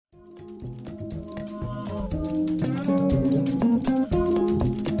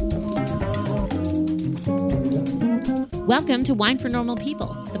Welcome to Wine for Normal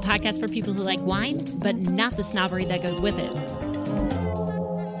People, the podcast for people who like wine, but not the snobbery that goes with it.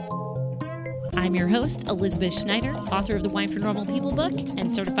 I'm your host, Elizabeth Schneider, author of the Wine for Normal People book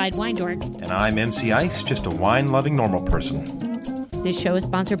and certified wine dork. And I'm MC Ice, just a wine-loving normal person. This show is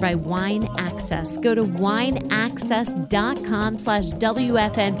sponsored by Wine Access. Go to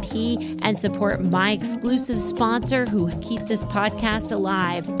wineaccess.com/WFNP and support my exclusive sponsor who keep this podcast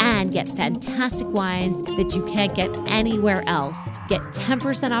alive and get fantastic wines that you can't get anywhere else. Get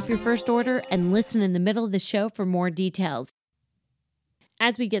 10% off your first order and listen in the middle of the show for more details.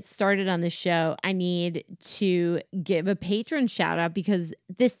 As we get started on the show, I need to give a patron shout out because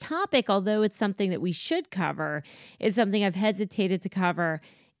this topic, although it's something that we should cover, is something I've hesitated to cover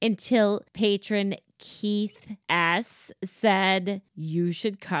until patron Keith S. said you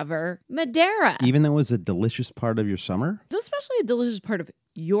should cover Madeira. Even though it was a delicious part of your summer? It's especially a delicious part of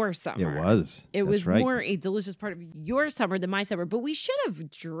your summer. It was. It was right. more a delicious part of your summer than my summer, but we should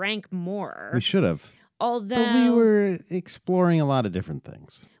have drank more. We should have. Although but we were exploring a lot of different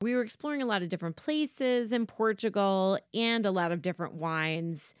things. We were exploring a lot of different places in Portugal and a lot of different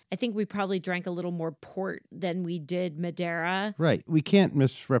wines. I think we probably drank a little more port than we did Madeira. Right. We can't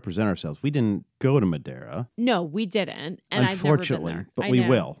misrepresent ourselves. We didn't go to Madeira. No, we didn't. And unfortunately, I've never been there. but we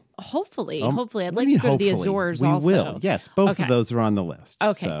will. Hopefully. I'd like to go to the Azores also. We will. Yes, both of those are on the list.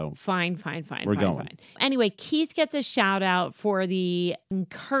 Okay, so fine. We're going. Anyway, Keith gets a shout out for the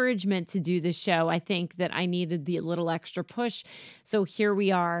encouragement to do the show. I think that I needed the little extra push. So here we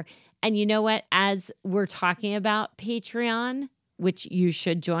are. And you know what? As we're talking about Patreon, which you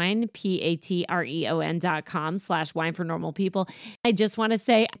should join, patreon.com/wine for normal people. I just want to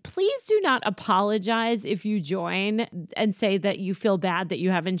say, please do not apologize if you join and say that you feel bad that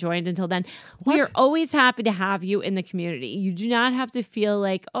you haven't joined until then. What? We are always happy to have you in the community. You do not have to feel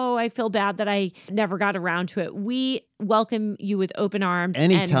like, oh, I feel bad that I never got around to it. We welcome you with open arms.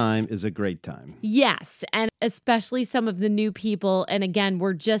 Anytime is a great time. Yes, and especially some of the new people. And again,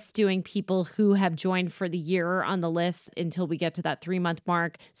 we're just doing people who have joined for the year on the list until we get to that 3-month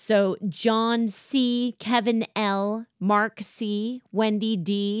mark. So John C., Kevin L., Mark C., Wendy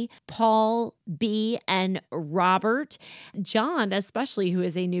D., Paul B., and Robert. John, especially, who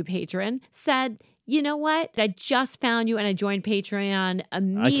is a new patron, said, you know what? I just found you and I joined Patreon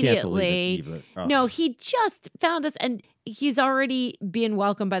immediately. I can't believe it. Oh. No, he just found us and he's already being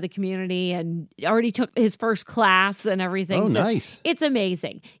welcomed by the community and already took his first class and everything. Oh, so nice. It's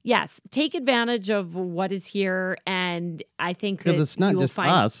amazing. Yes, take advantage of what is here. And I think because it's not just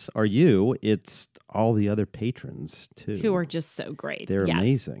us or you, it's all the other patrons too. Who are just so great. They're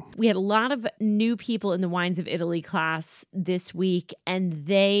amazing. We had a lot of new people in the Wines of Italy class this week, and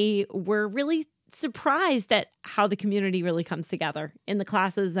they were really surprised at how the community really comes together in the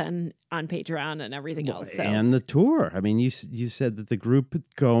classes and on Patreon and everything else. So. And the tour. I mean, you said that the group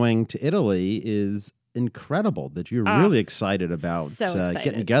going to Italy is incredible, that you're really excited about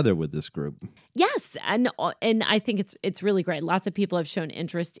getting together with this group. Yes, and I think it's really great. Lots of people have shown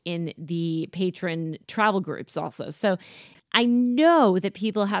interest in the patron travel groups also. So I know that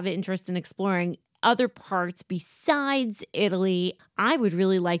people have interest in exploring other parts besides Italy. I would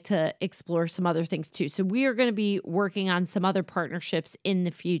really like to explore some other things too. So we are going to be working on some other partnerships in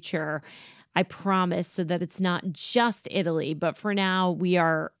the future, I promise, so that it's not just Italy. But for now, we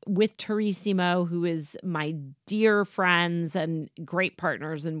are with Turissimo, who is my dear friends and great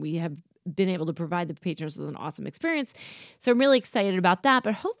partners, and we have been able to provide the patrons with an awesome experience. So I'm really excited about that.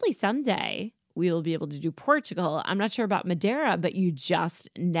 But hopefully someday we will be able to do Portugal. I'm not sure about Madeira, but you just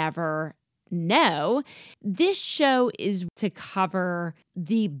never know. This show is to cover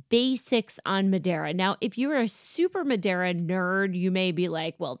the basics on Madeira. Now, if you're a super Madeira nerd, you may be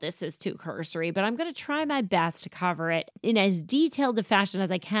like, well, this is too cursory, but I'm going to try my best to cover it in as detailed a fashion as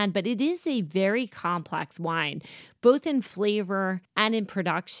I can. But it is a very complex wine, both in flavor and in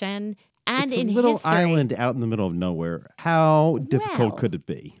production. And it's in a little history. Island out in the middle of nowhere. How difficult could it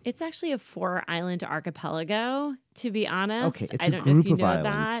be? It's actually a 4-island archipelago, to be honest. Okay, it's I a don't group know if you of know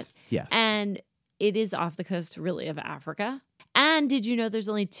islands. that. Yes. And it is off the coast, really, of Africa. And did you know there's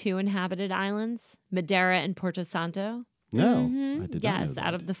only 2 inhabited islands? Madeira and Porto Santo? No, Mm-hmm. I did yes, not know that.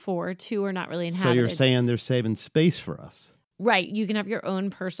 out of the 4, 2 are not really inhabited. So you're saying they're saving space for us? Right. You can have your own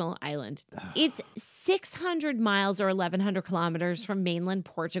personal island. It's 600 miles or 1,100 kilometers from mainland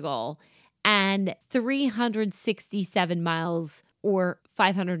Portugal and 367 miles or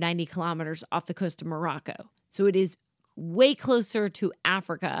 590 kilometers off the coast of Morocco. So it is way closer to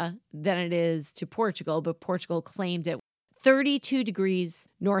Africa than it is to Portugal, but Portugal claimed it. 32 degrees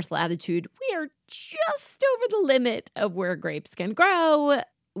north latitude. We are just over the limit of where grapes can grow.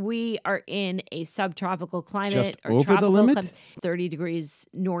 We are in a subtropical climate. Just or over the limit? 30 degrees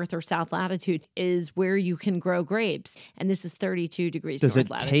north or south latitude is where you can grow grapes. And this is 32 degrees Does north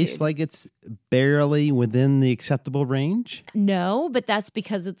it latitude. taste like it's barely within the acceptable range? No, but that's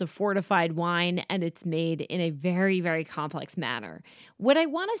because it's a fortified wine and it's made in a very, very complex manner. What I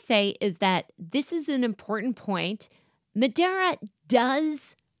want to say is that this is an important point. Madeira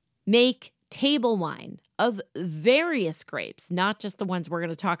does make table wine of various grapes, not just the ones we're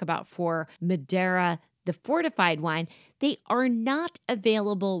going to talk about for Madeira, the fortified wine. They are not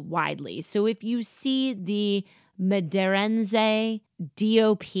available widely. So if you see the Madeirense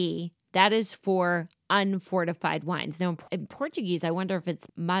DOP, that is for unfortified wines. Now, in Portuguese, I wonder if it's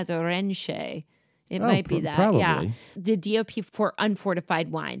Madeirense. It might be that. Probably. Yeah. The DOP for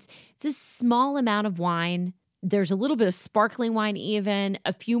unfortified wines. It's a small amount of wine. There's a little bit of sparkling wine even,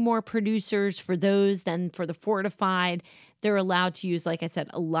 a few more producers for those than for the fortified. They're allowed to use, like I said,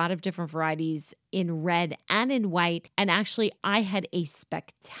 a lot of different varieties in red and in white. And actually, I had a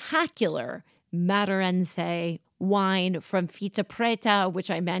spectacular Madeirense wine from Fita Preta, which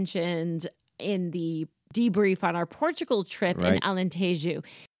I mentioned in the debrief on our Portugal trip in Alentejo.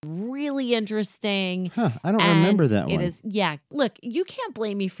 Really interesting. I don't remember that one. It is, yeah. Look, you can't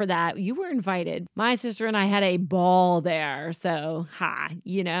blame me for that. You were invited. My sister and I had a ball there. So,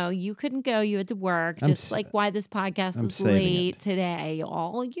 you couldn't go. You had to work. Just like why this podcast is late today. You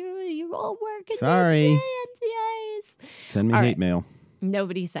all working. Sorry. Send me hate mail.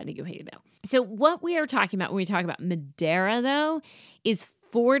 Nobody's sending you hate mail. So what we are talking about when we talk about Madeira, though, is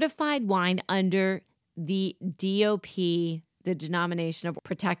fortified wine under the DOP, the denomination of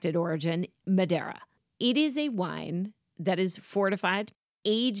protected origin, Madeira. It is a wine that is fortified,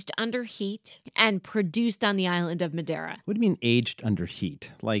 aged under heat, and produced on the island of Madeira. What do you mean aged under heat?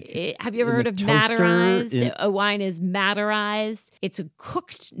 Have you ever heard of Madeirized? A wine is Madeirized. It's a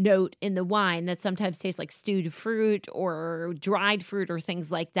cooked note in the wine that sometimes tastes like stewed fruit or dried fruit or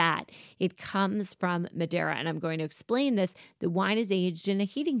things like that. It comes from Madeira, and I'm going to explain this. The wine is aged in a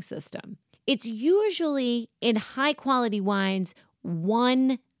heating system. It's usually, in high-quality wines,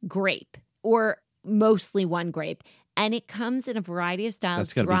 one grape, or mostly one grape. And it comes in a variety of styles.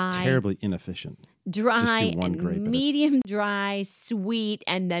 That's got to be terribly inefficient. Dry, and medium dry, sweet,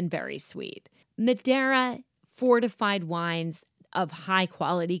 and then very sweet. Madeira fortified wines of high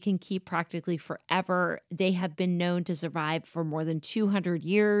quality can keep practically forever. They have been known to survive for more than 200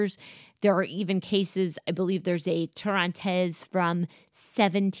 years. There are even cases, I believe there's a Torrentes from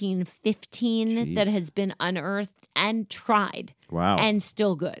 1715 that has been unearthed and tried. Wow. And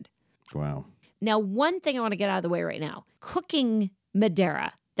still good. Wow. Now, one thing I want to get out of the way right now. Cooking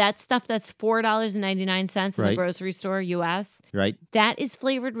Madeira, that stuff that's $4.99 in the grocery store, U.S. Right. That is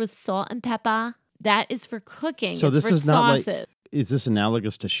flavored with salt and pepper. That is for cooking. So it's this is not sauces. like... Is this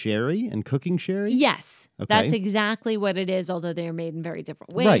analogous to sherry and cooking sherry? Yes. Okay. That's exactly what it is, although they are made in very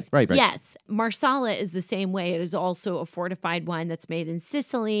different ways. Right. Yes. Marsala is the same way. It is also a fortified wine that's made in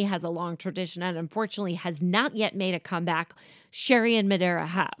Sicily, has a long tradition, and unfortunately has not yet made a comeback. Sherry and Madeira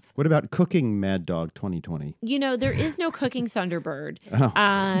have. What about cooking Mad Dog 2020? There is no cooking Thunderbird.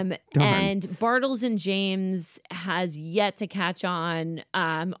 And Bartles and James has yet to catch on,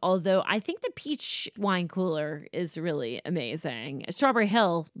 although I think the peach wine cooler is really amazing. Strawberry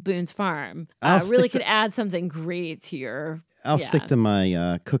Hill, Boone's Farm, really could add something great to your... I'll stick to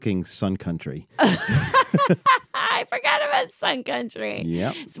my cooking Sun Country. I forgot about Sun Country.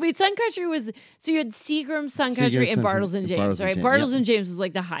 Yep. Sweet Sun Country was, so you had Seagram's Sun Country and Bartles and James, right? Bartles and James was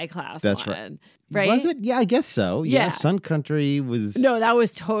like the high class That's one. Right. Was it? Yeah, I guess so. Yeah. Sun Country was... No, that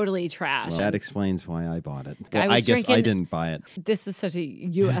was totally trash. Well, that explains why I bought it. Well, I guess I didn't buy it. This is such a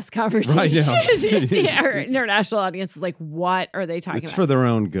U.S. conversation. Our international audience is like, what are they talking about? It's for their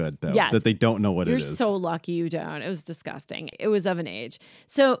own good, though, that they don't know what it is. You're so lucky you don't. It was disgusting. It was of an age.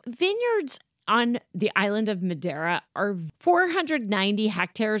 So vineyards on the island of Madeira are 490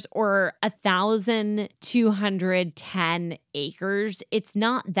 hectares or 1,210 acres. It's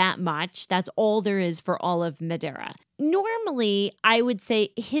not that much. That's all there is for all of Madeira. Normally, I would say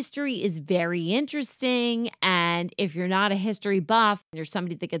history is very interesting. And if you're not a history buff, you're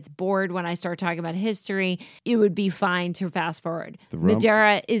somebody that gets bored when I start talking about history, it would be fine to fast forward.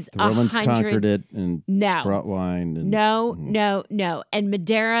 Madeira is 100. The Romans conquered it and brought wine. And, No. And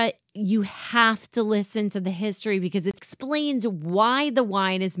Madeira, you have to listen to the history because it explains why the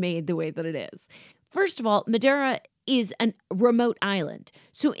wine is made the way that it is. First of all, Madeira is a remote island.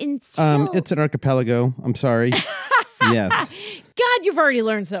 So it's an archipelago. I'm sorry. Yes. God, you've already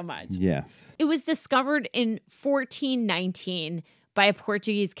learned so much. Yes. It was discovered in 1419 by a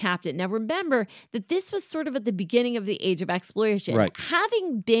Portuguese captain. Now, remember that this was sort of at the beginning of the age of exploration. Right.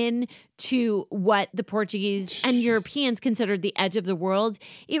 Having been to what the Portuguese and Europeans considered the edge of the world,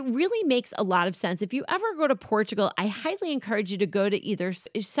 it really makes a lot of sense. If you ever go to Portugal, I highly encourage you to go to either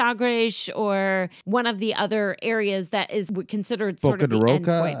Sagres or one of the other areas that is considered sort of the end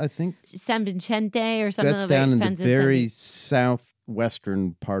point. I think. San Vicente or something. That's down in the very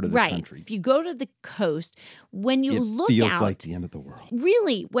southwestern part of the country. If you go to the coast, when you look out... It feels like the end of the world.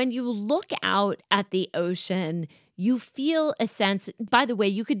 Really, when you look out at the ocean, you feel a sense... By the way,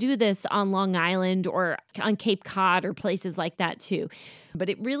 you could do this on Long Island or on Cape Cod or places like that too. But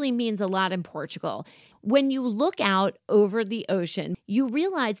it really means a lot in Portugal. When you look out over the ocean, you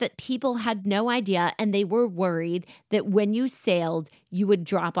realize that people had no idea and they were worried that when you sailed, you would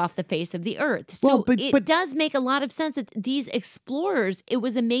drop off the face of the earth. So it does make a lot of sense that these explorers, it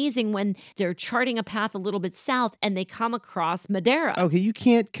was amazing when they're charting a path a little bit south and they come across Madeira. Okay, you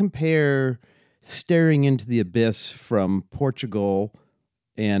can't compare staring into the abyss from Portugal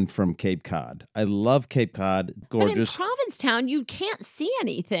and from Cape Cod. I love Cape Cod. Gorgeous. But in Provincetown, you can't see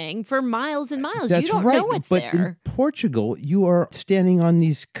anything for miles and miles. That's you don't right, know what's but there. In Portugal, you are standing on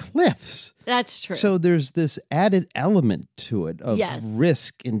these cliffs. That's true. So there's this added element to it of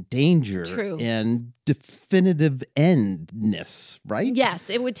risk and danger and definitive endness, right? Yes,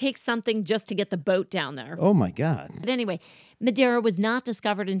 it would take something just to get the boat down there. Oh, my God. But anyway, Madeira was not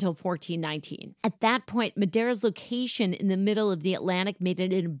discovered until 1419. At that point, Madeira's location in the middle of the Atlantic made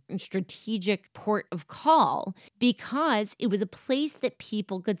it a strategic port of call because it was a place that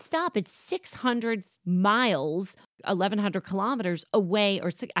people could stop. It's 600 miles 1,100 kilometers away,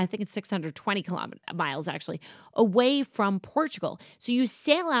 or I think it's 620 miles actually, away from Portugal. So you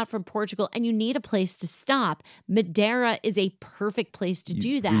sail out from Portugal and you need a place to stop. Madeira is a perfect place to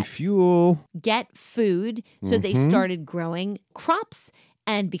do that. Refuel. Get food. So they started growing crops.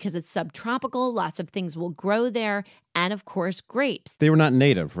 And because it's subtropical, lots of things will grow there. And of course, grapes. They were not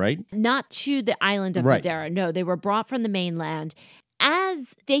native, right? Not to the island of Madeira. No, they were brought from the mainland.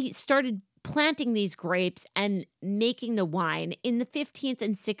 As they started planting these grapes and making the wine in the 15th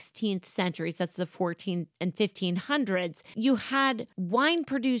and 16th centuries, that's the 14th and 1500s, you had wine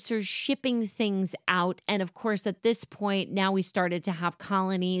producers shipping things out. And of course, at this point, now we started to have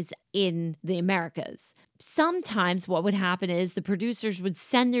colonies in the Americas. Sometimes what would happen is the producers would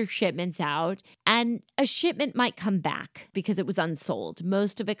send their shipments out and a shipment might come back because it was unsold.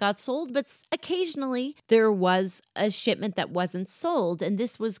 Most of it got sold, but occasionally there was a shipment that wasn't sold. And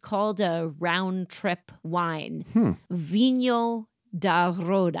this was called a round trip wine. Vinho da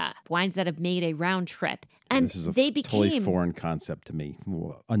Roda, wines that have made a round trip. And this is a they became totally foreign concept to me.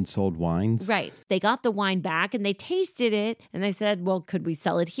 Unsold wines. Right. They got the wine back and they tasted it and they said, well, could we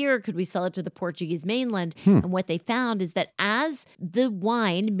sell it here? Could we sell it to the Portuguese mainland? And what they found is that as the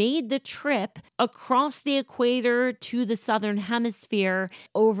wine made the trip across the equator to the southern hemisphere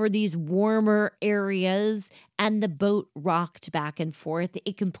over these warmer areas and the boat rocked back and forth,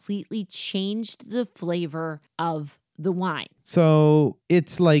 it completely changed the flavor of the wine. So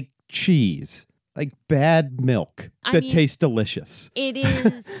it's like cheese. Like bad milk that tastes delicious. It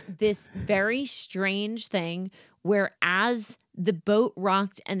is this very strange thing where as the boat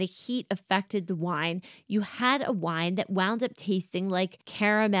rocked and the heat affected the wine, you had a wine that wound up tasting like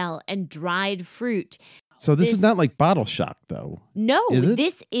caramel and dried fruit. So this is not like bottle shock, though. No,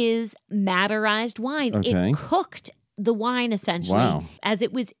 this is Madeirized wine. Okay. It cooked the wine essentially as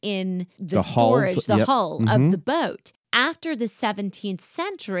it was in the storage, hull of the boat. After the 17th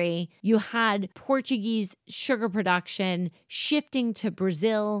century, you had Portuguese sugar production shifting to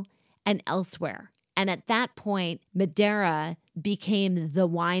Brazil and elsewhere. And at that point, Madeira became the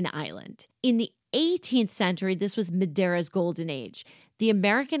wine island. In the 18th century, this was Madeira's golden age. The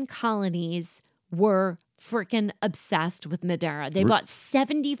American colonies were freaking obsessed with Madeira. They bought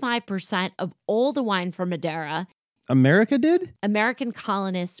 75% of all the wine from Madeira. America did? American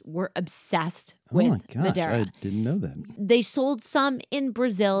colonists were obsessed with Madeira. I didn't know that. They sold some in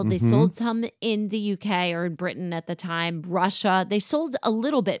Brazil. They sold some in the UK or in Britain at the time, Russia. They sold a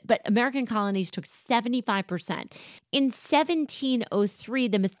little bit, but American colonies took 75%. In 1703,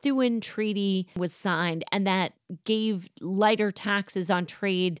 the Methuen Treaty was signed, and that gave lighter taxes on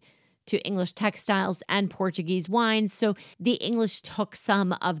trade to English textiles and Portuguese wines. So the English took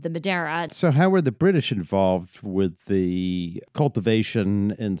some of the Madeira. So how were the British involved with the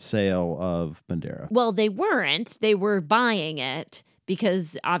cultivation and sale of Madeira? Well, they weren't. They were buying it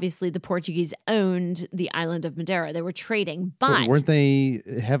because obviously the Portuguese owned the island of Madeira. They were trading, but weren't they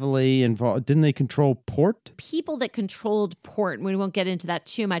heavily involved? Didn't they control port? People that controlled port, and we won't get into that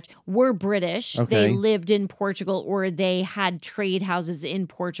too much, were British. Okay. They lived in Portugal, or they had trade houses in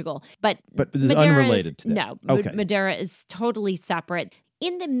Portugal. But this is unrelated to that. No, okay. Madeira is totally separate.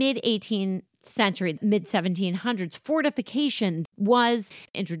 In the mid-18th century, mid-1700s, fortification was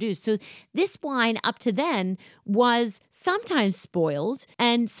introduced. So this wine up to then was sometimes spoiled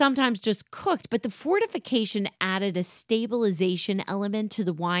and sometimes just cooked, but the fortification added a stabilization element to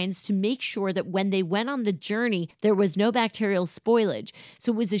the wines to make sure that when they went on the journey, there was no bacterial spoilage.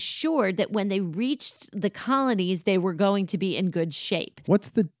 So it was assured that when they reached the colonies, they were going to be in good shape. What's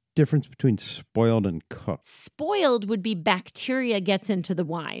the difference between spoiled and cooked? Spoiled would be bacteria gets into the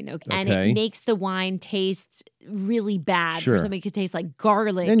wine, and it makes the wine taste really bad. Sure. For something, it could taste like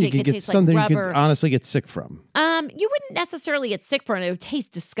garlic. And you it could could get taste something like you rubber. could honestly get sick from. You wouldn't necessarily get sick from it. It would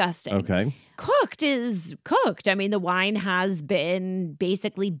taste disgusting. Okay. Cooked is cooked. I mean, the wine has been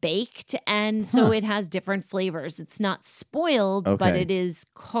basically baked, and so it has different flavors. It's not spoiled, but it is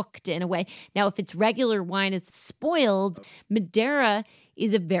cooked in a way. Now, if it's regular wine, it's spoiled. Madeira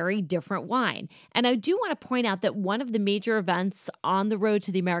is a very different wine. And I do want to point out that one of the major events on the road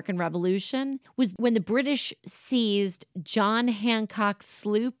to the American Revolution was when the British seized John Hancock's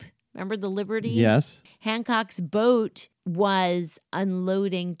sloop. Remember the Liberty? Yes. Hancock's boat was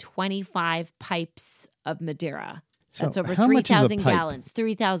unloading 25 pipes of Madeira. That's over 3,000 gallons.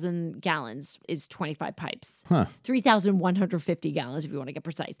 3,000 gallons is 25 pipes. 3,150 gallons, if you want to get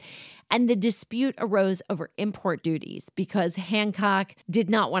precise. And the dispute arose over import duties because Hancock did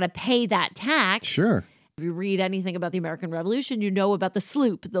not want to pay that tax. Sure. If you read anything about the American Revolution, you know about the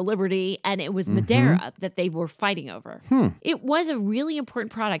sloop, the Liberty, and it was Madeira that they were fighting over. It was a really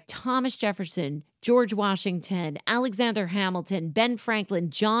important product. Thomas Jefferson, George Washington, Alexander Hamilton, Ben Franklin,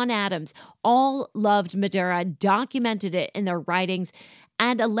 John Adams, all loved Madeira, documented it in their writings,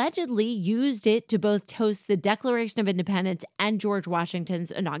 and allegedly used it to both toast the Declaration of Independence and George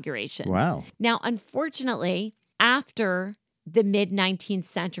Washington's inauguration. Wow. Now, unfortunately, after the mid-19th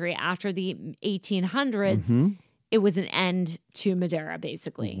century, after the 1800s, it was an end to Madeira,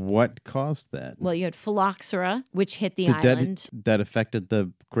 basically. What caused that? Well, you had phylloxera, which hit the island. That affected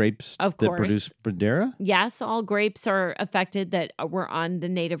the grapes that produced Madeira? Yes, all grapes are affected that were on the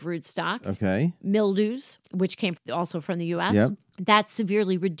native rootstock. Okay. Mildews, which came also from the U.S., Yep. That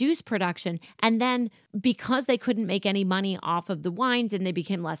severely reduced production. And then because they couldn't make any money off of the wines and they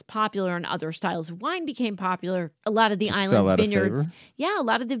became less popular and other styles of wine became popular, a lot of the island's vineyards, a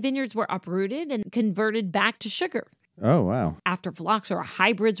lot of the vineyards were uprooted and converted back to sugar. Oh, wow. After phylloxera,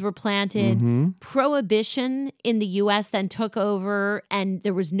 hybrids were planted. Prohibition in the U.S. then took over, and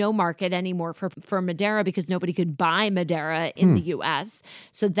there was no market anymore for Madeira because nobody could buy Madeira in the U.S.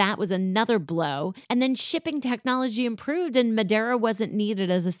 So that was another blow. And then shipping technology improved, and Madeira wasn't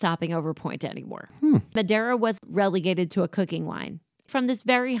needed as a stopping over point anymore. Madeira was relegated to a cooking wine. From this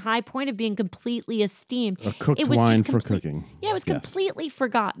very high point of being completely esteemed. A cooked it was wine just for cooking. Yeah, it was completely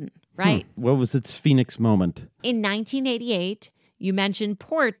forgotten, right? What was its Phoenix moment? In 1988, you mentioned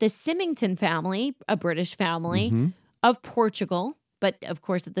port, the Symington family, a British family of Portugal, but of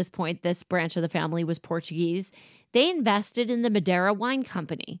course at this point, this branch of the family was Portuguese. They invested in the Madeira Wine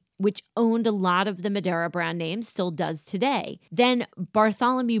Company, which owned a lot of the Madeira brand names, still does today. Then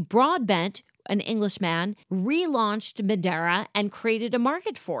Bartholomew Broadbent, an Englishman, relaunched Madeira and created a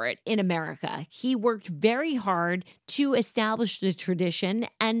market for it in America. He worked very hard to establish the tradition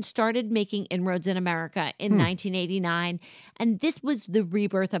and started making inroads in America in 1989. And this was the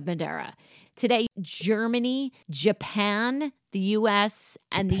rebirth of Madeira. Today, Germany, Japan, the US,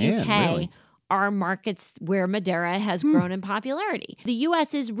 and the UK really? are markets where Madeira has grown in popularity. The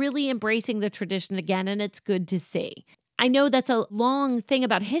US is really embracing the tradition again, and it's good to see. I know that's a long thing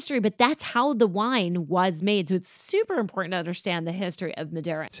about history, but that's how the wine was made. So it's super important to understand the history of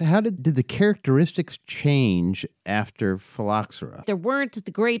Madeira. So how did the characteristics change after phylloxera? There weren't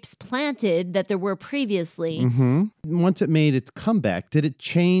the grapes planted that there were previously. Once it made its comeback, did it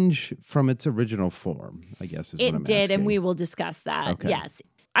change from its original form, I guess is what I'm asking. It did, and we will discuss that, yes.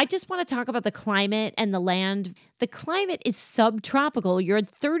 I just want to talk about the climate and the land. The climate is subtropical. You're at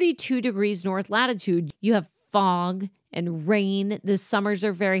 32 degrees north latitude. You have fog and rain. The summers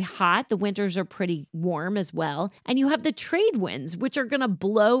are very hot. The winters are pretty warm as well. And you have the trade winds, which are going to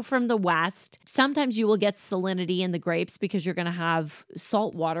blow from the west. Sometimes you will get salinity in the grapes because you're going to have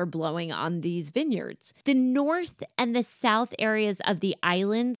salt water blowing on these vineyards. The north and the south areas of the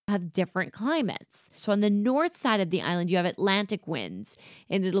island have different climates. So on the north side of the island, you have Atlantic winds,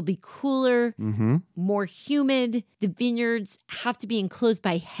 and it'll be cooler, more humid. The vineyards have to be enclosed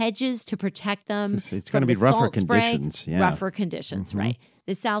by hedges to protect them. It's going to be rougher conditions. Yeah. Rougher conditions, right?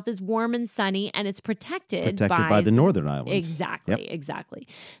 The south is warm and sunny, and it's protected by the northern islands. Exactly.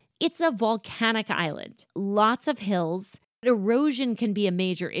 It's a volcanic island. Lots of hills. Erosion can be a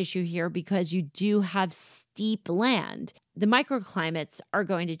major issue here because you do have steep land. The microclimates are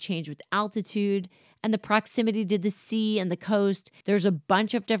going to change with altitude and the proximity to the sea and the coast. There's a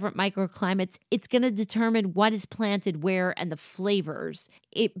bunch of different microclimates. It's going to determine what is planted where and the flavors.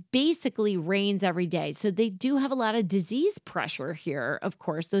 It basically rains every day. So they do have a lot of disease pressure here, of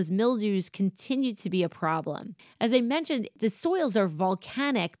course. Those mildews continue to be a problem. As I mentioned, the soils are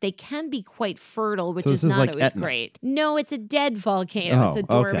volcanic. They can be quite fertile, which is not like always Etna. Great. No, it's a dead volcano. It's a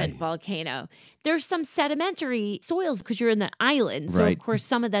dormant volcano. There's some sedimentary soils because you're in the island. So, of course,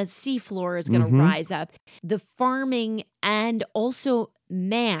 some of the seafloor is going to rise up. The farming and also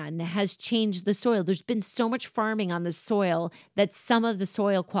man has changed the soil. There's been so much farming on the soil that some of the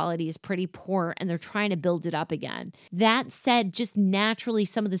soil quality is pretty poor, and they're trying to build it up again. That said, just naturally,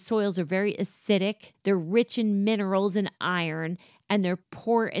 some of the soils are very acidic. They're rich in minerals and iron, and they're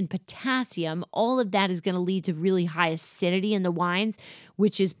poor in potassium. All of that is going to lead to really high acidity in the wines,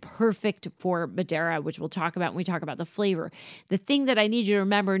 which is perfect for Madeira, which we'll talk about when we talk about the flavor. The thing that I need you to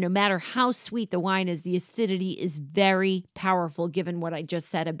remember, no matter how sweet the wine is, the acidity is very powerful given what I just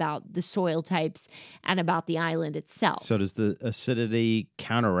said about the soil types and about the island itself. So does the acidity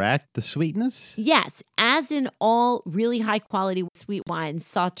counteract the sweetness? Yes. As in all really high quality sweet wines,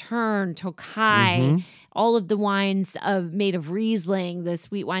 Sauterne, Tokaj, all of the wines made of Riesling, the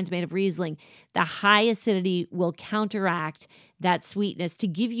sweet wines made of Riesling, the high acidity will counteract that sweetness to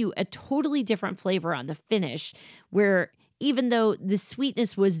give you a totally different flavor on the finish, where even though the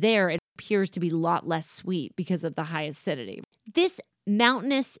sweetness was there, it appears to be a lot less sweet because of the high acidity. This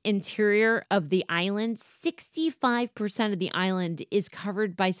mountainous interior of the island, 65% of the island is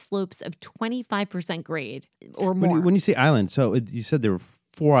covered by slopes of 25% grade or more. When you say island, so you said there were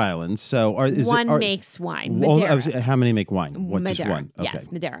 4 islands. So one makes wine. Madeira. How many make wine? Madeira. Just one? Okay. Yes,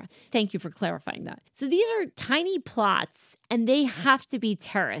 Madeira. Thank you for clarifying that. So these are tiny plots, and they have to be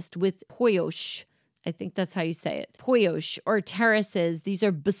terraced with poyosh. I think that's how you say it. Poyosh, or terraces. These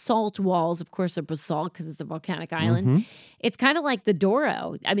are basalt walls. Of course, they're basalt because it's a volcanic island. It's kind of like the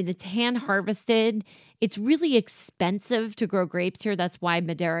Douro. I mean, it's hand harvested. It's really expensive to grow grapes here. That's why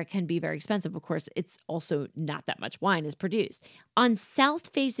Madeira can be very expensive. Of course, it's also not that much wine is produced. On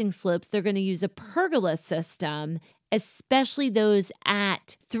south-facing slopes, they're going to use a pergola system, especially those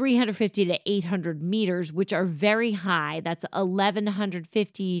at 350 to 800 meters, which are very high. That's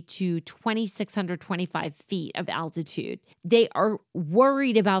 1,150 to 2,625 feet of altitude. They are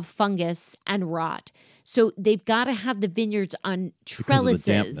worried about fungus and rot. So they've got to have the vineyards on trellises. Because of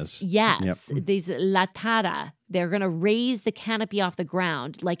the dampness. Yes, these latada. They're going to raise the canopy off the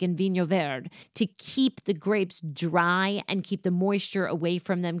ground, like in Vinho Verde, to keep the grapes dry and keep the moisture away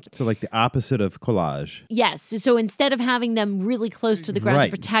from them. So like the opposite of collage. Yes. So instead of having them really close to the ground to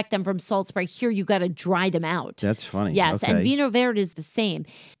protect them from salt spray, here you got to dry them out. That's funny. Yes, okay. And Vinho Verde is the same.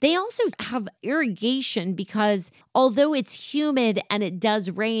 They also have irrigation because although it's humid and it does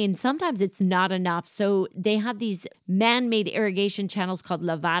rain, sometimes it's not enough. So they have these man-made irrigation channels called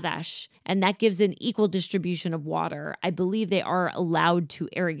lavadas, and that gives an equal distribution of water. I believe they are allowed to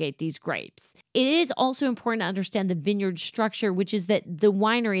irrigate these grapes. It is also important to understand the vineyard structure, which is that the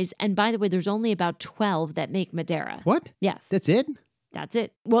wineries, and by the way, there's only about 12 that make Madeira. What? Yes. That's it? That's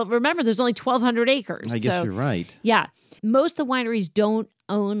it. Well, remember, there's only 1,200 acres. I guess you're right. Yeah. Most of the wineries don't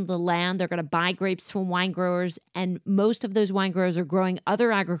own the land. They're going to buy grapes from wine growers, and most of those wine growers are growing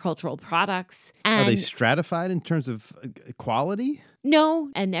other agricultural products. And are they stratified in terms of quality? No,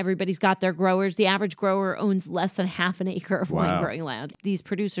 and everybody's got their growers. The average grower owns less than half an acre of wine growing land. These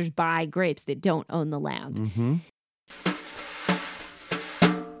producers buy grapes. They don't own the land.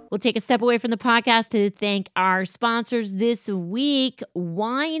 We'll take a step away from the podcast to thank our sponsors this week,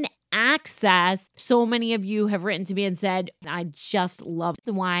 Wine Access. So many of you have written to me and said, I just love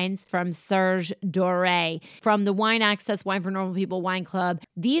the wines from Serge Doré from the Wine Access Wine for Normal People Wine Club.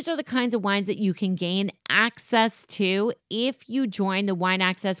 These are the kinds of wines that you can gain access to if you join the Wine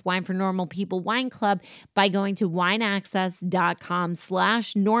Access Wine for Normal People Wine Club by going to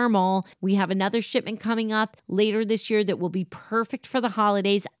wineaccess.com/normal. We have another shipment coming up later this year that will be perfect for the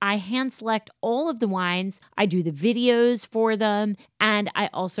holidays. I hand select all of the wines. I do the videos for them, and I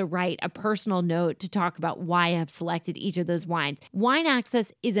also write a personal note to talk about why I've selected each of those wines. Wine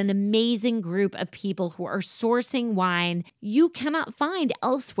Access is an amazing group of people who are sourcing wine you cannot find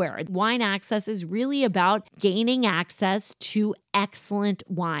elsewhere. Wine Access is really about gaining access to excellent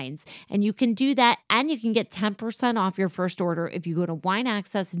wines. And you can do that, and you can get 10% off your first order if you go to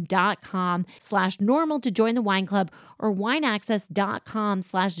wineaccess.com/normal to join the wine club, or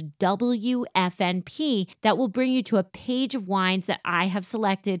wineaccess.com/WFNP. That will bring you to a page of wines that I have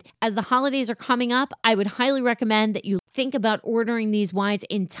selected. As the holidays are coming up, I would highly recommend that you think about ordering these wines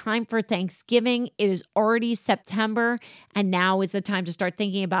in time for Thanksgiving. It is already September, and now is the time to start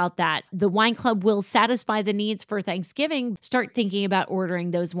thinking about that. The wine club will satisfy the needs for Thanksgiving. Start thinking about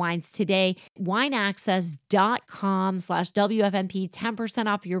ordering those wines today. wineaccess.com/WFNP, 10%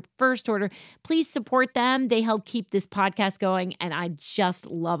 off your first order. Please support them. They help keep this podcast going, and I just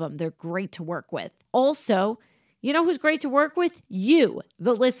love them. They're great to work with. Also, you know who's great to work with? You,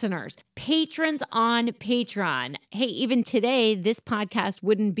 the listeners, patrons on Patreon. Hey, even today, this podcast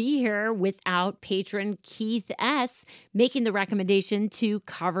wouldn't be here without patron Keith S. making the recommendation to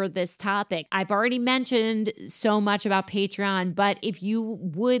cover this topic. I've already mentioned so much about Patreon, but if you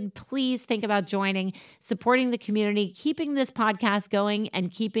would please think about joining, supporting the community, keeping this podcast going, and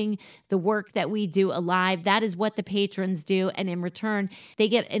keeping the work that we do alive. That is what the patrons do. And in return, they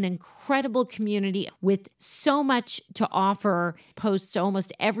get an incredible community with so much to offer. Posts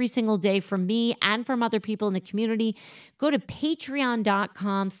almost every single day from me and from other people in the community. Go to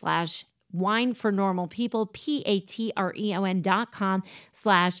patreon.com/wine for normal people,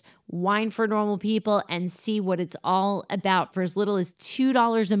 patreon.com/wine for normal people, and see what it's all about. For as little as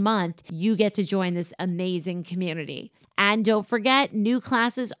 $2 a month, you get to join this amazing community. And don't forget, new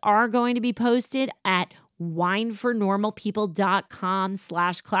classes are going to be posted at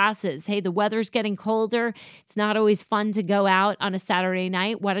winefornormalpeople.com/classes. Hey, the weather's getting colder. It's not always fun to go out on a Saturday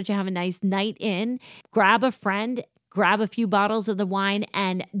night. Why don't you have a nice night in? Grab a friend, grab a few bottles of the wine,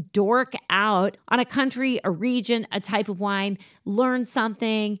 and dork out on a country, a region, a type of wine. Learn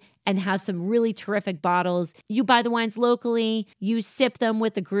something and have some really terrific bottles. You buy the wines locally, you sip them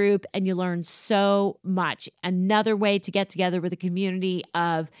with the group, and you learn so much. Another way to get together with a community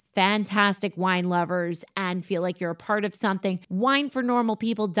of fantastic wine lovers and feel like you're a part of something.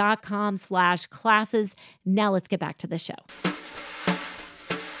 winefornormalpeople.com/classes. Now let's get back to the show.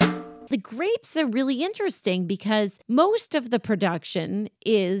 The grapes are really interesting because most of the production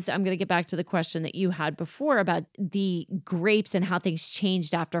is, I'm going to get back to the question that you had before about the grapes and how things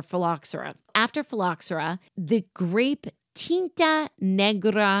changed after phylloxera. After phylloxera, the grape Tinta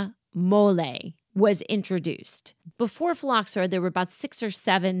Negra Mole was introduced. Before phylloxera, there were about 6 or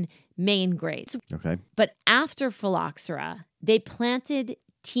 7 main grapes. Okay. But after phylloxera, they planted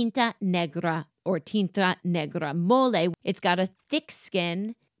Tinta Negra or Tinta Negra Mole. It's got a thick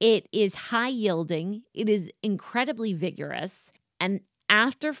skin. It is high yielding. It is incredibly vigorous. And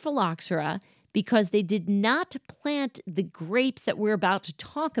after phylloxera, because they did not plant the grapes that we're about to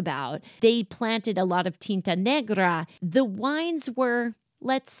talk about, they planted a lot of Tinta Negra. The wines were,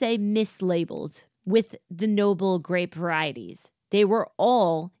 let's say, mislabeled with the noble grape varieties. They were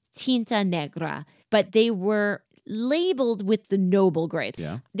all Tinta Negra, but they were labeled with the noble grapes.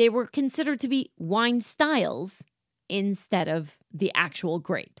 Yeah. They were considered to be wine styles instead of the actual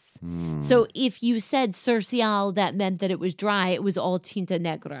grapes. So if you said Cercial, that meant that it was dry. It was all Tinta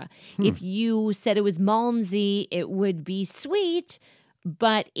Negra. If you said it was Malmsey, it would be sweet,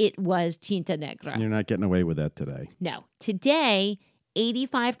 but it was Tinta Negra. You're not getting away with that today. No. Today,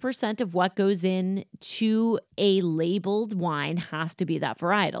 85% of what goes in to a labeled wine has to be that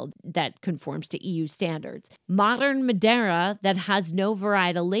varietal that conforms to EU standards. Modern Madeira that has no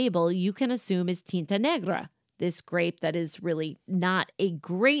varietal label, you can assume is Tinta Negra. This grape that is really not a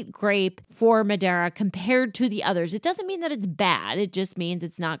great grape for Madeira compared to the others. It doesn't mean that it's bad. It just means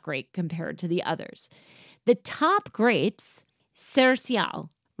it's not great compared to the others. The top grapes, Cercial,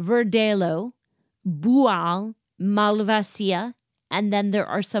 Verdelho, Bual, Malvasia, and then there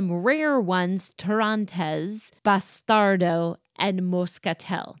are some rare ones, Tarantes, Bastardo, and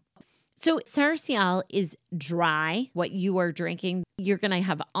Moscatel. So Cercial is dry, what you are drinking. You're going to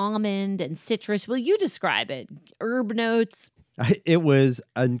have almond and citrus. Will you describe it? Herb notes? It was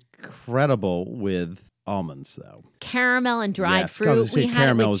incredible with almonds, though. Caramel and dried fruit. We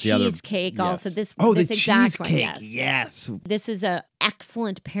had it with cheesecake also. The cheesecake, yes. This is a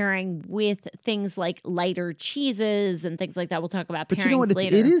excellent pairing with things like lighter cheeses and things like that. We'll talk about pairings But you know what?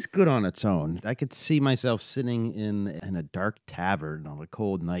 later. It is good on its own. I could see myself sitting in a dark tavern on a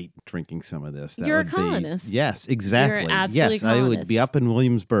cold night drinking some of this. You're a colonist. Yes, exactly. You're absolutely yes, I would be up in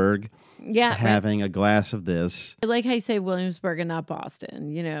Williamsburg having a glass of this. I like how you say Williamsburg and not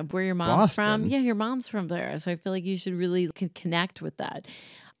Boston. You know, where your mom's from. Yeah, your mom's from there. So I feel like you should really connect with that.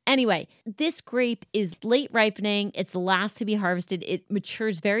 Anyway, this grape is late ripening. It's the last to be harvested. It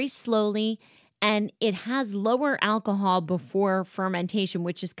matures very slowly, and it has lower alcohol before fermentation,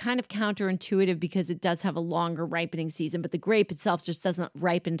 which is kind of counterintuitive because it does have a longer ripening season, but the grape itself just doesn't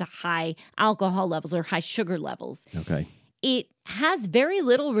ripen to high alcohol levels or high sugar levels. Okay. It has very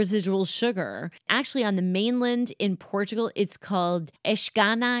little residual sugar. Actually, on the mainland in Portugal, it's called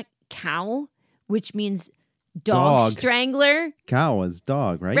Escana cow, which means dog strangler. Cow is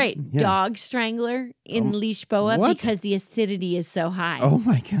dog, right? Right. Yeah. Dog strangler in Lisboa because the acidity is so high. Oh,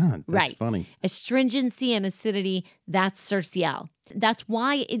 my God. That's funny. Astringency and acidity, that's Cercial. That's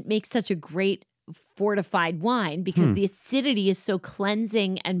why it makes such a great fortified wine, because the acidity is so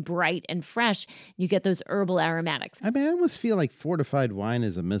cleansing and bright and fresh. You get those herbal aromatics. I mean, I almost feel like fortified wine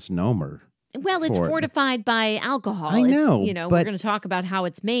is a misnomer. Well, it's fortified by alcohol. I know. We're going to talk about how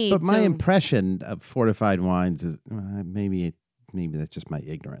it's made. But my impression of fortified wines is maybe that's just my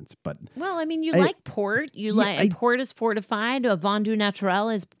ignorance. But well, I mean, you like port. Port is fortified. A Vendu Naturel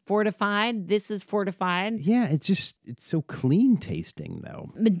is fortified. This is fortified. Yeah, it's so clean tasting,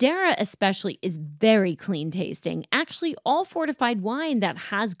 though. Madeira especially is very clean tasting. Actually, all fortified wine that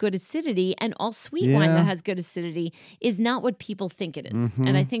has good acidity and all sweet wine that has good acidity is not what people think it is.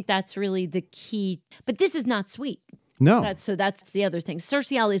 And I think that's really the key. But this is not sweet. No. That's the other thing.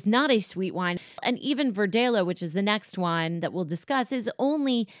 Cercial is not a sweet wine. And even Verdelo, which is the next wine that we'll discuss, is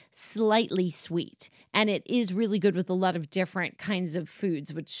only slightly sweet. And it is really good with a lot of different kinds of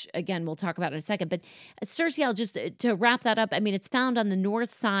foods, which, again, we'll talk about in a second. But Cercial, just to wrap that up, I mean, it's found on the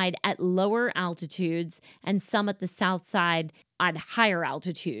north side at lower altitudes and some at the south side at higher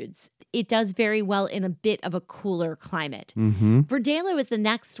altitudes. It does very well in a bit of a cooler climate. Verdelo is the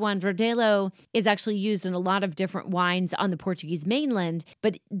next one. Verdelo is actually used in a lot of different wines on the Portuguese mainland,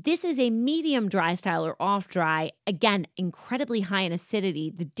 but this is a medium dry style or off dry. Again, incredibly high in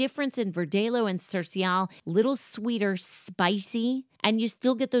acidity. The difference in Verdelo and Cercial, little sweeter, spicy, and you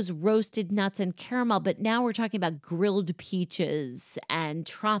still get those roasted nuts and caramel, but now we're talking about grilled peaches and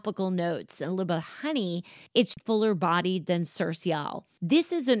tropical notes and a little bit of honey. It's fuller bodied than Cercial.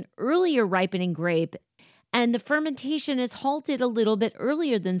 This is an earlier ripening grape, and the fermentation is halted a little bit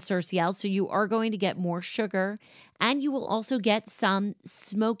earlier than Cercial, so you are going to get more sugar, and you will also get some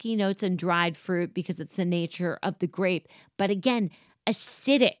smoky notes and dried fruit because it's the nature of the grape. But again,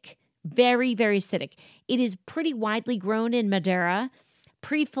 acidic. Very, very acidic. It is pretty widely grown in Madeira.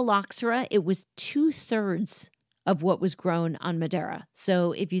 Pre-phylloxera, it was 2/3 of what was grown on Madeira.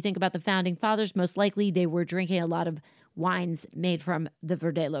 So if you think about the founding fathers, most likely they were drinking a lot of wines made from the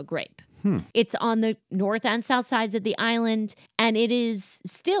Verdelo grape. It's on the north and south sides of the island, and it is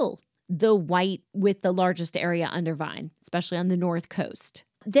still the white with the largest area under vine, especially on the north coast.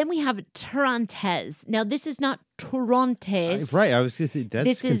 Then we have Torrontés. Now, this is not Torrontés. Right, I was going to say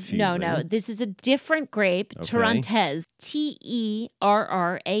that's confusing. No. This is a different grape, okay. Torrontés. Terran.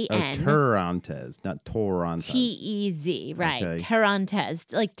 Torrontés, not Torrontés. Tez, right. Okay.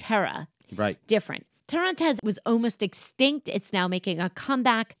 Torrontés, like Terra. Right. Different. Torrontés was almost extinct. It's now making a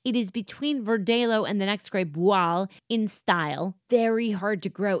comeback. It is between Verdelo and the next grape, Boal, in style. Very hard to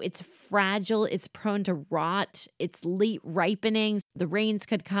grow. It's fragile. It's prone to rot. It's late ripening. The rains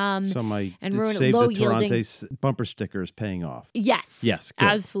could come and ruin it. Low yielding. Torrontés bumper sticker is paying off. Yes. Yes. Good.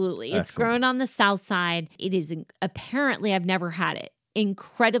 Absolutely. Excellent. It's grown on the south side. It is apparently, I've never had it,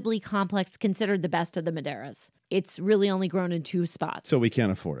 incredibly complex, considered the best of the Madeiras. It's really only grown in 2 spots. So we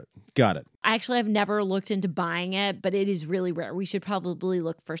can't afford it. Got it. Actually, I've never looked into buying it, but it is really rare. We should probably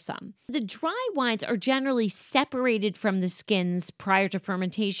look for some. The dry wines are generally separated from the skins prior to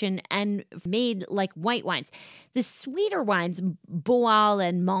fermentation and made like white wines. The sweeter wines, Boal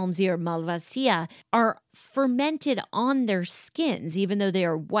and Malmsey or Malvasia, are fermented on their skins, even though they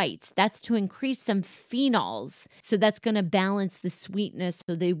are whites. That's to increase some phenols. So that's going to balance the sweetness.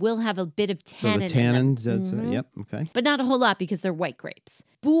 So they will have a bit of tannin. So the tannin does, yep, okay. But not a whole lot because they're white grapes.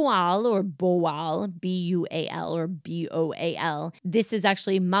 Boal or Boal, B-U-A-L or B-O-A-L. This is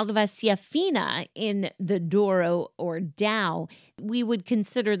actually Malvasia fina in the Douro or Dow. We would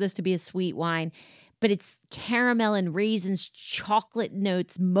consider this to be a sweet wine. but it's caramel and raisins, chocolate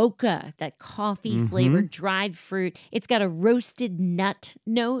notes, mocha, that coffee flavored dried fruit. It's got a roasted nut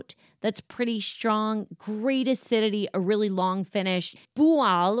note that's pretty strong, great acidity, a really long finish.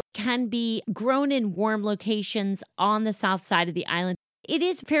 Bual can be grown in warm locations on the south side of the island. It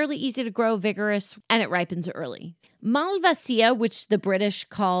is fairly easy to grow, vigorous, and it ripens early. Malvasia, which the British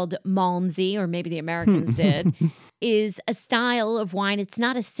called Malmsey, or maybe the Americans did, is a style of wine. It's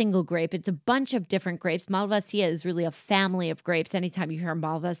not a single grape. It's a bunch of different grapes. Malvasia is really a family of grapes. Anytime you hear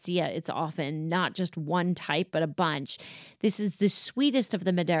Malvasia, it's often not just one type, but a bunch. This is the sweetest of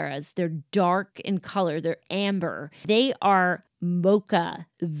the Madeiras. They're dark in color. They're amber. They are mocha,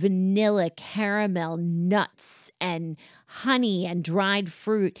 vanilla, caramel, nuts, and honey and dried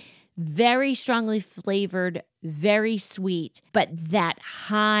fruit. Very strongly flavored, very sweet, but that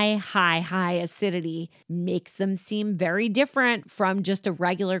high acidity makes them seem very different from just a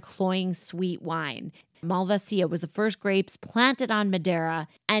regular cloying sweet wine. Malvasia was the first grapes planted on Madeira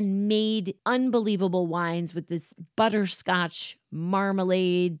and made unbelievable wines with this butterscotch,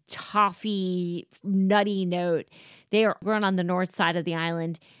 marmalade, toffee, nutty note. They are grown on the north side of the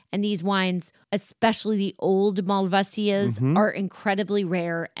island, and these wines, especially the old Malvasias, are incredibly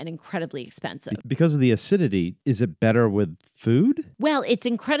rare and incredibly expensive. Because of the acidity, is it better with food? Well, it's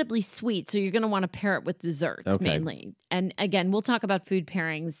incredibly sweet, so you're going to want to pair it with desserts mainly. And again, we'll talk about food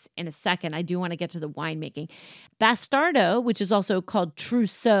pairings in a second. I do want to get to the winemaking. Bastardo, which is also called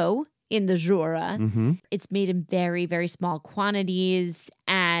Trousseau in the Jura, it's made in very, very small quantities,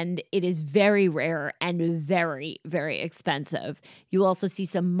 and it is very rare and very, very expensive. You also see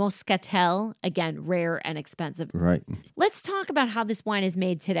some Moscatel, again, rare and expensive. Right. Let's talk about how this wine is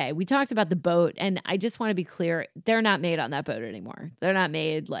made today. We talked about the boat, and I just want to be clear, they're not made on that boat anymore. They're not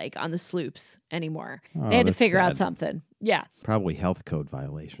made like on the sloops anymore. They had to figure out something. Yeah. Probably health code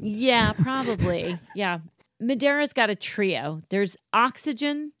violations. Yeah, probably. Yeah. Madeira's got a trio. There's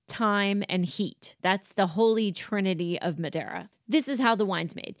oxygen, time, and heat. That's the holy trinity of Madeira. This is how the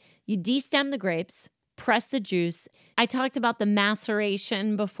wine's made. You destem the grapes, press the juice. I talked about the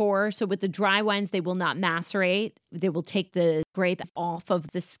maceration before. So with the dry wines, they will not macerate. They will take the grape off of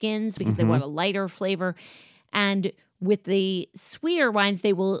the skins because they want a lighter flavor. And with the sweeter wines,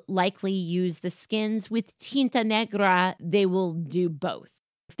 they will likely use the skins. With Tinta Negra, they will do both.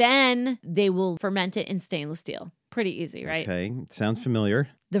 Then they will ferment it in stainless steel. Pretty easy, right? Okay, sounds familiar.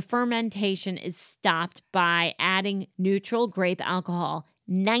 The fermentation is stopped by adding neutral grape alcohol,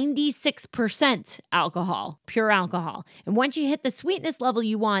 96% alcohol, pure alcohol. And once you hit the sweetness level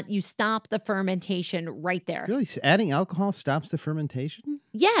you want, you stop the fermentation right there. Really? Adding alcohol stops the fermentation?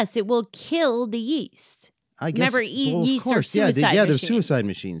 Yes, it will kill the yeast. I guess. Remember, yeast are suicide machines. Yeah, they're suicide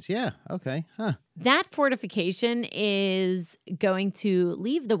machines. Yeah, okay. Huh. That fortification is going to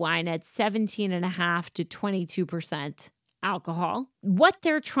leave the wine at 17.5 to 22% alcohol. What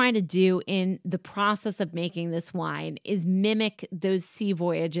they're trying to do in the process of making this wine is mimic those sea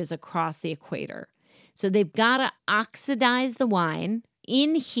voyages across the equator. So they've got to oxidize the wine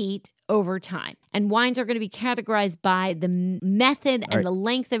in heat over time. And wines are going to be categorized by the method and the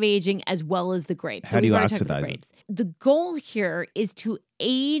length of aging as well as the grapes. How do you oxidize it? The goal here is to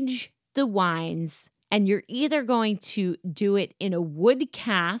age the wines, and you're either going to do it in a wood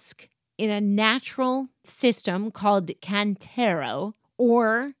cask in a natural system called cantero,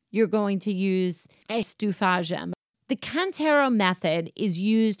 or you're going to use estufagem. The cantero method is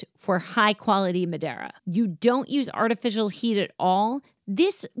used for high-quality Madeira. You don't use artificial heat at all.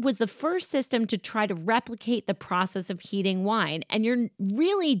 This was the first system to try to replicate the process of heating wine, and you're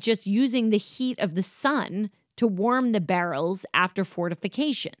really just using the heat of the sun to warm the barrels after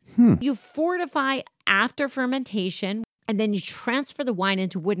fortification. You fortify after fermentation, and then you transfer the wine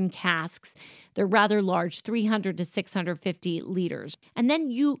into wooden casks. They're rather large, 300 to 650 liters. And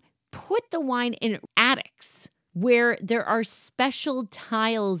then you put the wine in attics where there are special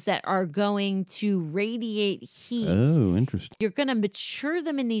tiles that are going to radiate heat. Oh, interesting. You're going to mature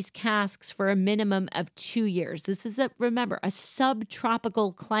them in these casks for a minimum of 2 years. This is, remember, a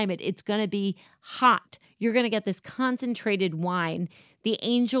subtropical climate. It's going to be hot. You're going to get this concentrated wine. The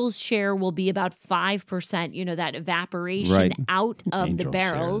Angel's share will be about 5%, you know, that evaporation out of the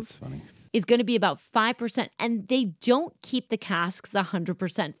barrels is going to be about 5%, and they don't keep the casks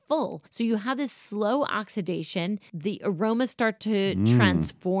 100% full. So you have this slow oxidation. The aromas start to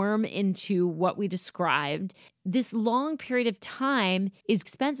transform into what we described. This long period of time is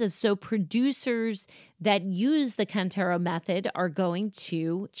expensive, so producers, that use the Cantero method are going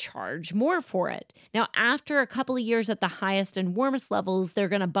to charge more for it. Now, after a couple of years at the highest and warmest levels, they're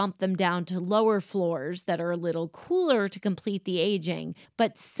going to bump them down to lower floors that are a little cooler to complete the aging.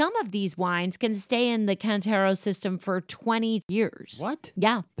 But some of these wines can stay in the Cantero system for 20 years. What?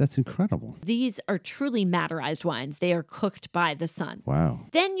 Yeah. That's incredible. These are truly Madeirized wines. They are cooked by the sun. Wow.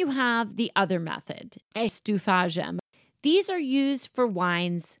 Then you have the other method, estufagem. These are used for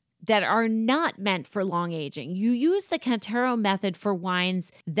wines that are not meant for long aging. You use the Cantero method for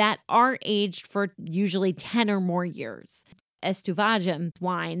wines that are aged for usually 10 or more years. Estufagem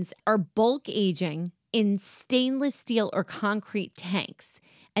wines are bulk aging in stainless steel or concrete tanks,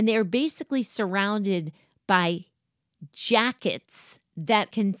 and they are basically surrounded by jackets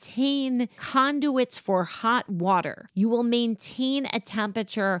that contain conduits for hot water. You will maintain a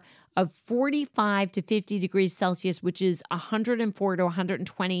temperature of 45 to 50 degrees Celsius, which is 104 to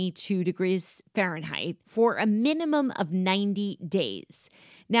 122 degrees Fahrenheit, for a minimum of 90 days.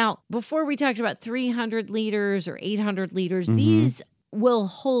 Now, before we talked about 300 liters or 800 liters, these will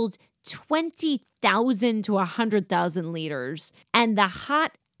hold 20,000 to 100,000 liters, and the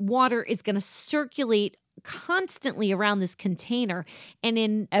hot water is going to circulate constantly around this container, and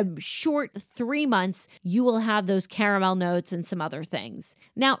in a short 3 months, you will have those caramel notes and some other things.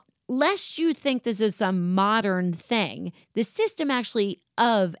 Now, lest you think this is some modern thing, the system actually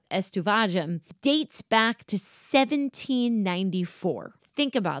of estufagem dates back to 1794.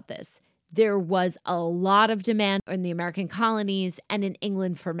 Think about this. There was a lot of demand in the American colonies and in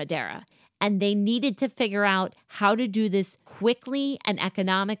England for Madeira, and they needed to figure out how to do this quickly and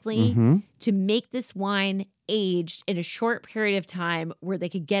economically to make this wine aged in a short period of time where they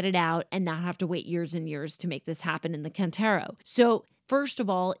could get it out and not have to wait years and years to make this happen in the Cantero. So first of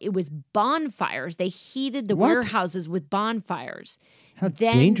all, it was bonfires. They heated the warehouses with bonfires. How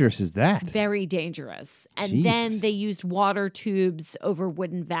dangerous is that? Very dangerous. And then they used water tubes over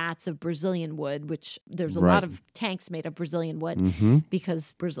wooden vats of Brazilian wood, which there's a lot of tanks made of Brazilian wood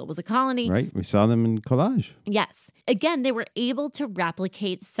because Brazil was a colony. Right. We saw them in collage. Yes. Again, they were able to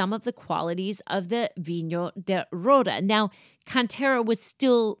replicate some of the qualities of the Vinho de Roda. Now, Cantero was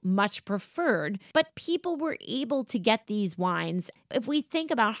still much preferred, but people were able to get these wines. If we think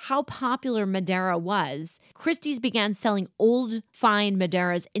about how popular Madeira was, Christie's began selling old, fine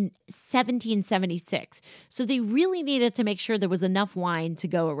Madeiras in 1776. So they really needed to make sure there was enough wine to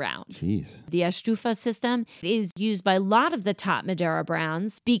go around. Jeez. The estufa system is used by a lot of the top Madeira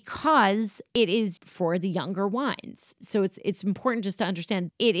brands because it is for the younger wines. So it's important just to understand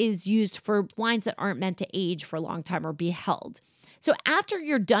it is used for wines that aren't meant to age for a long time or be held. So after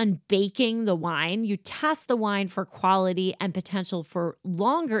you're done baking the wine, you test the wine for quality and potential for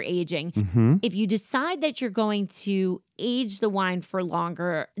longer aging. If you decide that you're going to age the wine for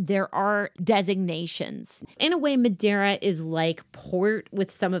longer, there are designations. In a way, Madeira is like port with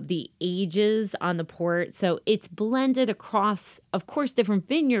some of the ages on the port. So it's blended across, of course, different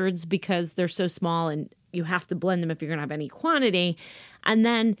vineyards because they're so small and you have to blend them if you're going to have any quantity. And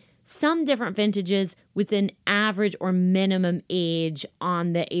then some different vintages with an average or minimum age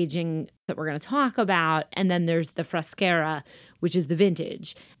on the aging that we're going to talk about. And then there's the Frasqueira, which is the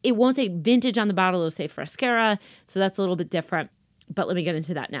vintage. It won't say vintage on the bottle, it'll say Frasqueira. So that's a little bit different. But let me get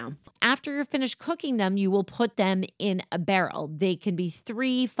into that now. After you're finished cooking them, you will put them in a barrel. They can be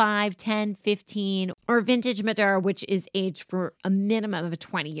 3, 5, 10, 15, or vintage Madeira, which is aged for a minimum of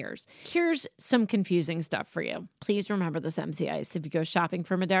 20 years. Here's some confusing stuff for you. Please remember this, MC Ice, if you go shopping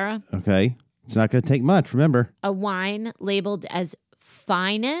for Madeira. Okay. It's not going to take much, remember. A wine labeled as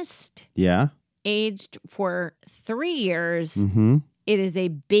finest, aged for 3 years, it is a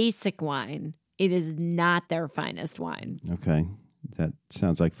basic wine. It is not their finest wine. Okay. That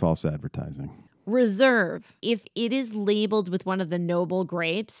sounds like false advertising. Reserve. If it is labeled with one of the noble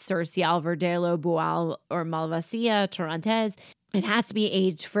grapes, Cercial, Verdelo, Boal, or Malvasia, Torrontés, it has to be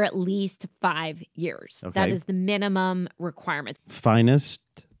aged for at least 5 years. Okay. That is the minimum requirement. Finest,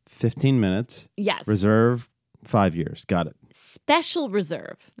 15 minutes. Yes. Reserve, 5 years. Got it. Special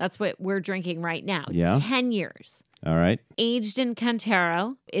reserve. That's what we're drinking right now. Yeah. 10 years. All right. Aged in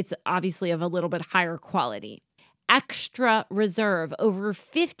Cantero. It's obviously of a little bit higher quality. Extra reserve over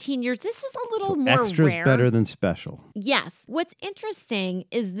 15 years. This is a little more extra's rare. Better than special. Yes. What's interesting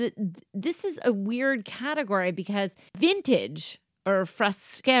is that this is a weird category because vintage or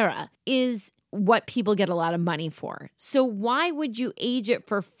Frasqueira is what people get a lot of money for. So why would you age it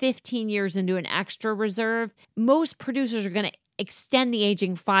for 15 years and do an extra reserve? Most producers are going to extend the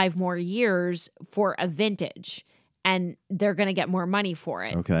aging 5 more years for a vintage. and they're going to get more money for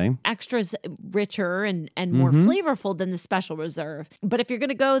it. Okay. Extra's richer and more flavorful than the Special Reserve. But if you're going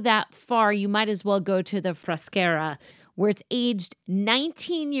to go that far, you might as well go to the Frasquera, where it's aged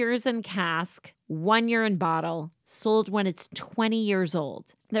 19 years in cask, 1 year in bottle, sold when it's 20 years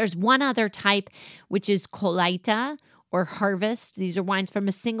old. There's one other type, which is Colheita or Harvest. These are wines from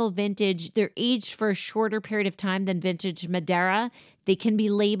a single vintage. They're aged for a shorter period of time than vintage Madeira. They can be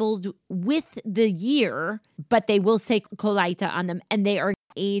labeled with the year, but they will say Colheita on them, and they are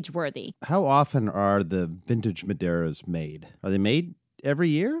age-worthy. How often are the vintage Madeiras made? Are they made every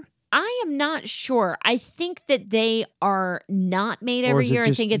year? I am not sure. I think that they are not made every year.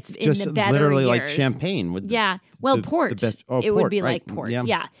 I think it's in the better literally years. Like champagne. With port. The best, it port, would be right. like port.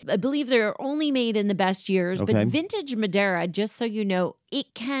 Yeah. I believe they're only made in the best years. Okay. But vintage Madeira, just so you know,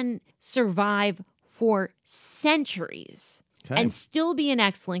 it can survive for centuries. Okay. And still be in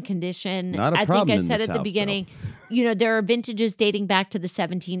excellent condition. Not a problem. I think I said at the beginning, there are vintages dating back to the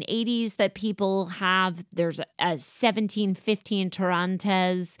 1780s that people have. There's a 1715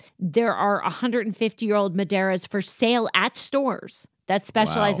 Tarantes. There are 150-year-old Madeiras for sale at stores that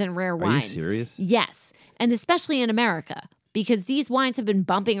specialize in rare wines. Are you serious? Yes. And especially in America, because these wines have been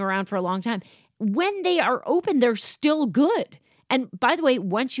bumping around for a long time. When they are open, they're still good. And by the way,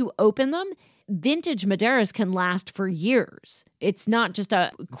 once you open them, vintage Madeiras can last for years. It's not just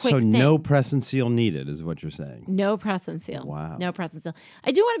a quick thing. So no press and seal needed is what you're saying. No press and seal. Wow. No press and seal.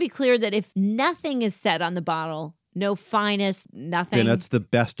 I do want to be clear that if nothing is said on the bottle, no finest, nothing. Then that's the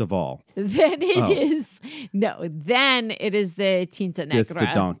best of all. Then it is. No, then it is the Tinta Negra. It's the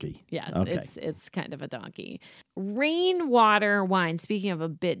donkey. Yeah, okay. It's kind of a donkey. Rainwater wine, speaking of a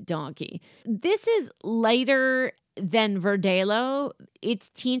bit donkey. This is lighter than Verdelo. It's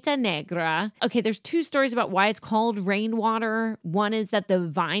Tinta Negra. Okay, there's two stories about why it's called rainwater. One is that the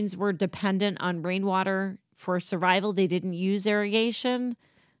vines were dependent on rainwater for survival. They didn't use irrigation.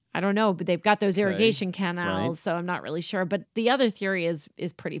 I don't know, but they've got those irrigation canals, so I'm not really sure. But the other theory is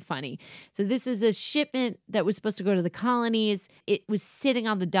pretty funny. So this is a shipment that was supposed to go to the colonies. It was sitting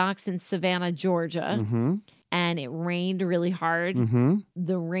on the docks in Savannah, Georgia, and it rained really hard.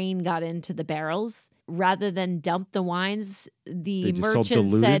 The rain got into the barrels. Rather than dump the wines, the merchant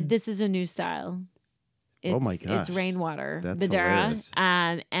said, "This is a new style. It's, oh my gosh. It's rainwater, That's Madeira." hilarious.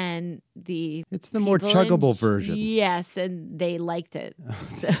 And it's the more chuggable version. Yes, and they liked it.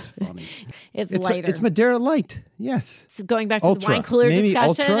 So, that's funny. It's lighter. It's Madeira Light. Yes. So going back to Ultra. the wine cooler Maybe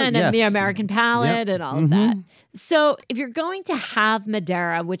discussion ultra, and yes. the American palate and all of that. So if you're going to have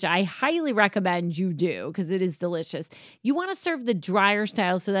Madeira, which I highly recommend you do because it is delicious, you want to serve the drier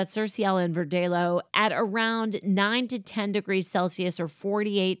style, so that's Cercial and Verdelo, at around 9 to 10 degrees Celsius or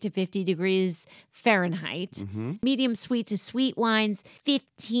 48 to 50 degrees Fahrenheit. Medium sweet to sweet wines,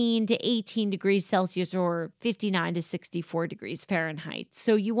 15 to 18 degrees Celsius or 59 to 64 degrees Fahrenheit.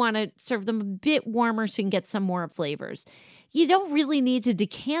 So you want to serve them a bit warmer so you can get some more flavors. You don't really need to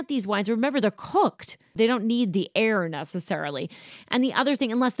decant these wines. Remember, they're cooked. They don't need the air necessarily. And the other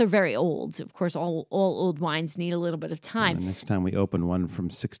thing, unless they're very old, of course, all old wines need a little bit of time. The next time we open one from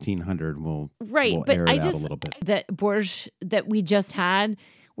 1600, we'll but air it I out just a little bit. the Bourges that we just had,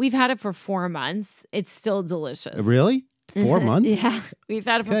 we've had it for 4 months. It's still delicious. Really? 4 months? Yeah, we've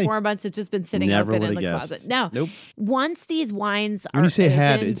had it for 4 months. It's just been sitting Never open in the guessed. closet. No. Nope. Once these wines are when you say opened,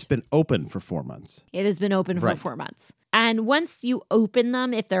 had, it's been open for 4 months. It has been open for 4 months. And once you open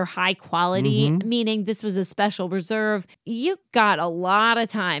them, if they're high quality, meaning this was a special reserve, you got a lot of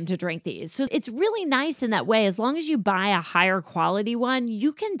time to drink these. So it's really nice in that way. As long as you buy a higher quality one,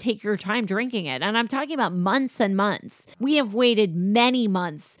 you can take your time drinking it. And I'm talking about months and months. We have waited many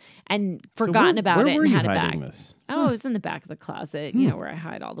months and forgotten about it and had it back. This? Oh, it was in the back of the closet, where I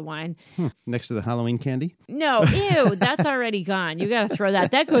hide all the wine. Next to the Halloween candy? No, ew, that's already gone. You got to throw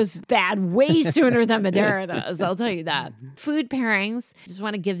that. That goes bad way sooner than Madeira does. I'll tell you that. Food pairings. Just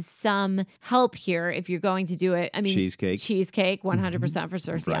want to give some help here if you're going to do it. I mean, cheesecake, 100% for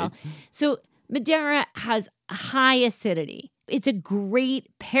Cercial. Right. So Madeira has high acidity. It's a great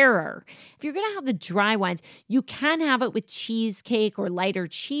pairer. If you're going to have the dry wines, you can have it with cheesecake or lighter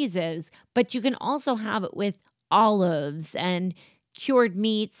cheeses, but you can also have it with olives and cured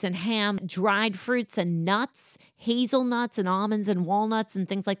meats and ham, dried fruits and nuts, hazelnuts and almonds and walnuts and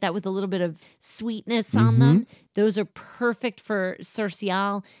things like that with a little bit of sweetness on them. Those are perfect for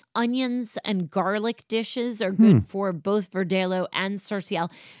Cercial. Onions and garlic dishes are good for both Verdelo and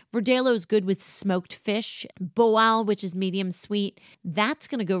Cercial. Verdelo is good with smoked fish. Boal, which is medium sweet, that's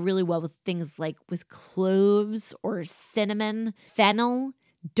going to go really well with things like with cloves or cinnamon, fennel,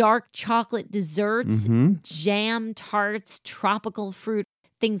 dark chocolate desserts, jam, tarts, tropical fruit.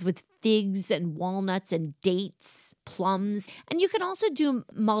 things with figs and walnuts and dates, plums. And you can also do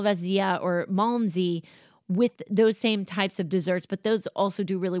malvasia or malmsey with those same types of desserts, but those also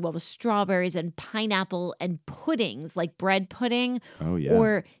do really well with strawberries and pineapple and puddings, like bread pudding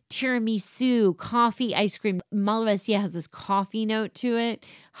or tiramisu, coffee ice cream. Malvasia has this coffee note to it.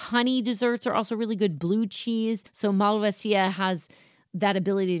 Honey desserts are also really good, blue cheese. So Malvasia has that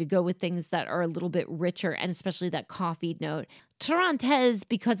ability to go with things that are a little bit richer, and especially that coffee note. Tarentaise,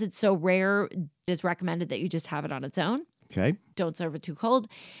 because it's so rare, it is recommended that you just have it on its own. Okay. Don't serve it too cold.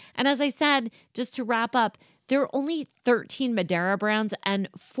 And as I said, just to wrap up, there are only 13 Madeira brands, and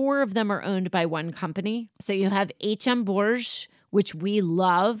 4 of them are owned by one company. So you have H.M. Borges, which we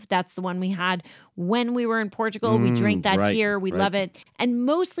love. That's the one we had when we were in Portugal. We drink that here. We love it. And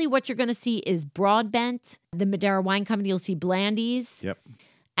mostly what you're going to see is Broadbent. The Madeira Wine Company, you'll see Blandies. Yep.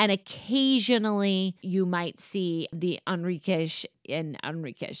 And occasionally you might see the Enriquez in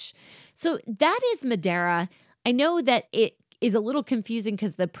Enriquez. So that is Madeira. I know that it is a little confusing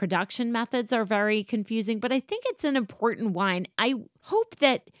because the production methods are very confusing, but I think it's an important wine. I hope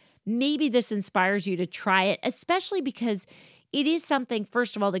that maybe this inspires you to try it, especially because it is something,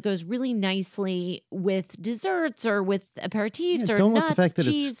 first of all, that goes really nicely with desserts or with aperitifs or don't nuts, let the fact that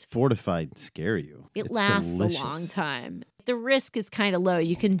cheese. It's fortified scare you. It it's lasts delicious. a long time. The risk is kind of low.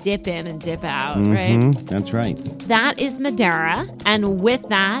 You can dip in and dip out, right? That's right. That is Madeira. And with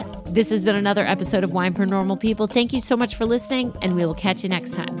that, this has been another episode of Wine for Normal People. Thank you so much for listening, and we will catch you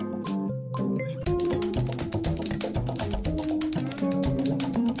next time.